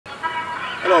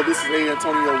Hello, this is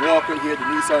Antonio Walker here at the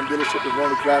Nissan dealership in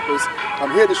Roanoke.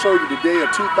 I'm here to show you today a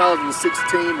 2016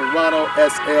 Murano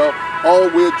SL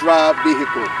all-wheel drive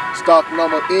vehicle, stock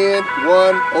number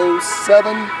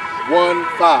N10715.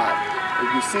 As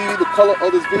you see the color of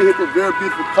this vehicle, very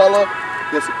beautiful color.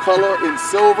 There's a color in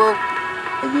silver.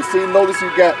 And you see, notice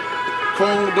you got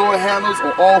chrome door handles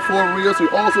on all four wheels. You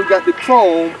also got the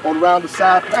chrome on around the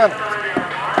side panels.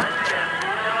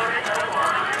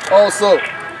 Also,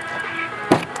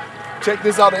 check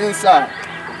this out the inside.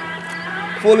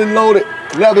 Fully loaded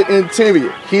leather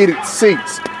interior, heated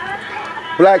seats,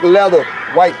 black leather,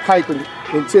 white piping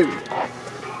interior.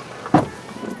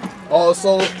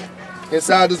 Also,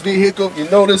 inside this vehicle, you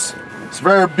notice it's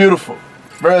very beautiful,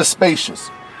 very spacious.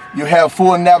 You have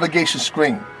full navigation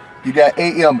screen. You got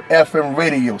AM, FM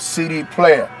radio, CD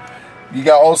player. You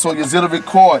got also your auxiliary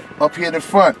cord up here in the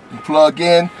front. You plug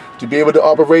in to be able to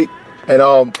operate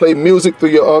and play music through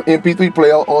your MP3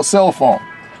 player or cell phone.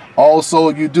 Also,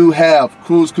 you do have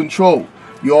cruise control.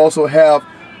 You also have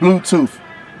Bluetooth.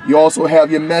 You also have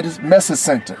your message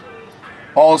center.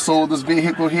 Also, this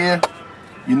vehicle here,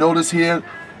 you notice here,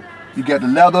 you got the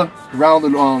leather around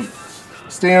the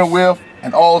steering wheel,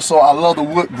 and also I love the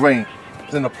wood grain.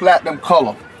 It's in a platinum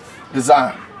color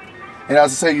design. And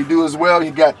as I say, you do as well,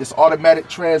 you got this automatic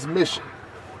transmission.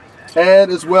 And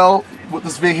as well with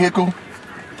this vehicle,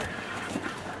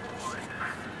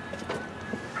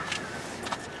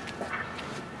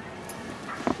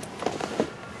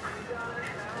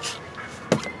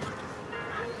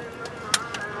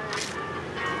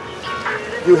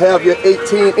 you have your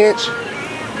 18-inch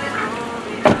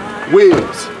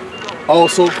wheels,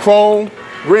 also chrome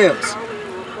rims.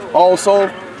 Also,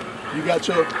 you got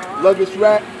your luggage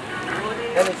rack,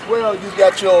 and as well you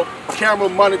got your camera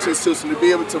monitoring system to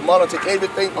be able to monitor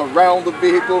everything around the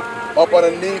vehicle. Up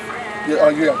underneath, you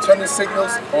have turning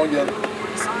signals on your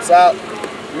side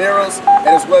mirrors, and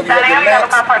as well you have your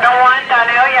lamps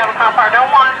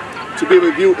to be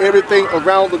able to view everything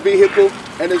around the vehicle.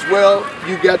 And as well,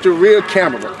 you got your rear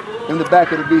camera in the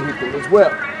back of the vehicle as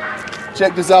well.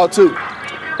 Check this out too.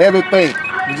 Everything,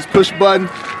 you just push button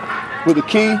with a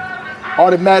key,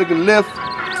 automatically lift,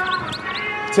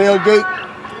 tailgate.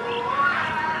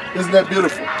 Isn't that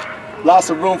beautiful? Lots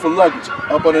of room for luggage.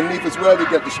 Up underneath as well, you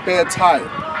got the spare tire.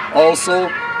 Also,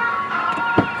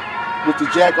 with the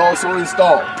jack also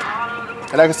installed.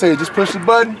 And like I say, just push the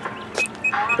button,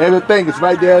 everything is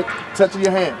right there, touching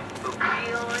your hand.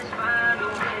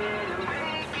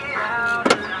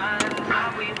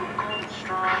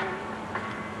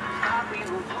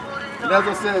 And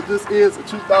as I said, this is a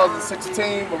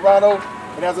 2016 Murano.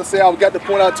 And as I said, I've got to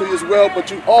point out to you as well,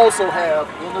 but you also have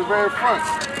in the very front,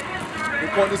 we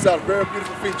point this out, a very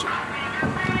beautiful feature.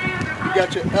 You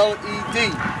got your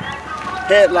LED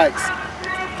headlights.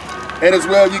 And as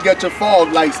well, you got your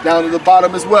fog lights down at the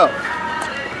bottom as well.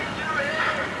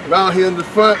 Around here in the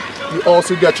front, you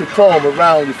also got your chrome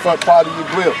around the front part of your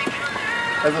grill.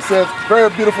 As I said, very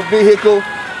beautiful vehicle.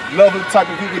 Lovely type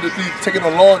of vehicle to be taking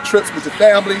on long trips with your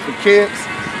family, for kids.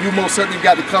 You most certainly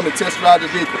got to come and test drive the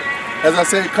vehicle. As I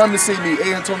said, come to see me,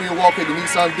 Antonio Walker at the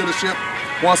Nissan dealership.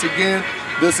 Once again,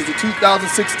 this is the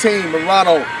 2016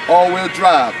 Murano all-wheel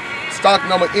drive. Stock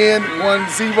number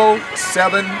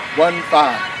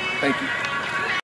N10715. Thank you.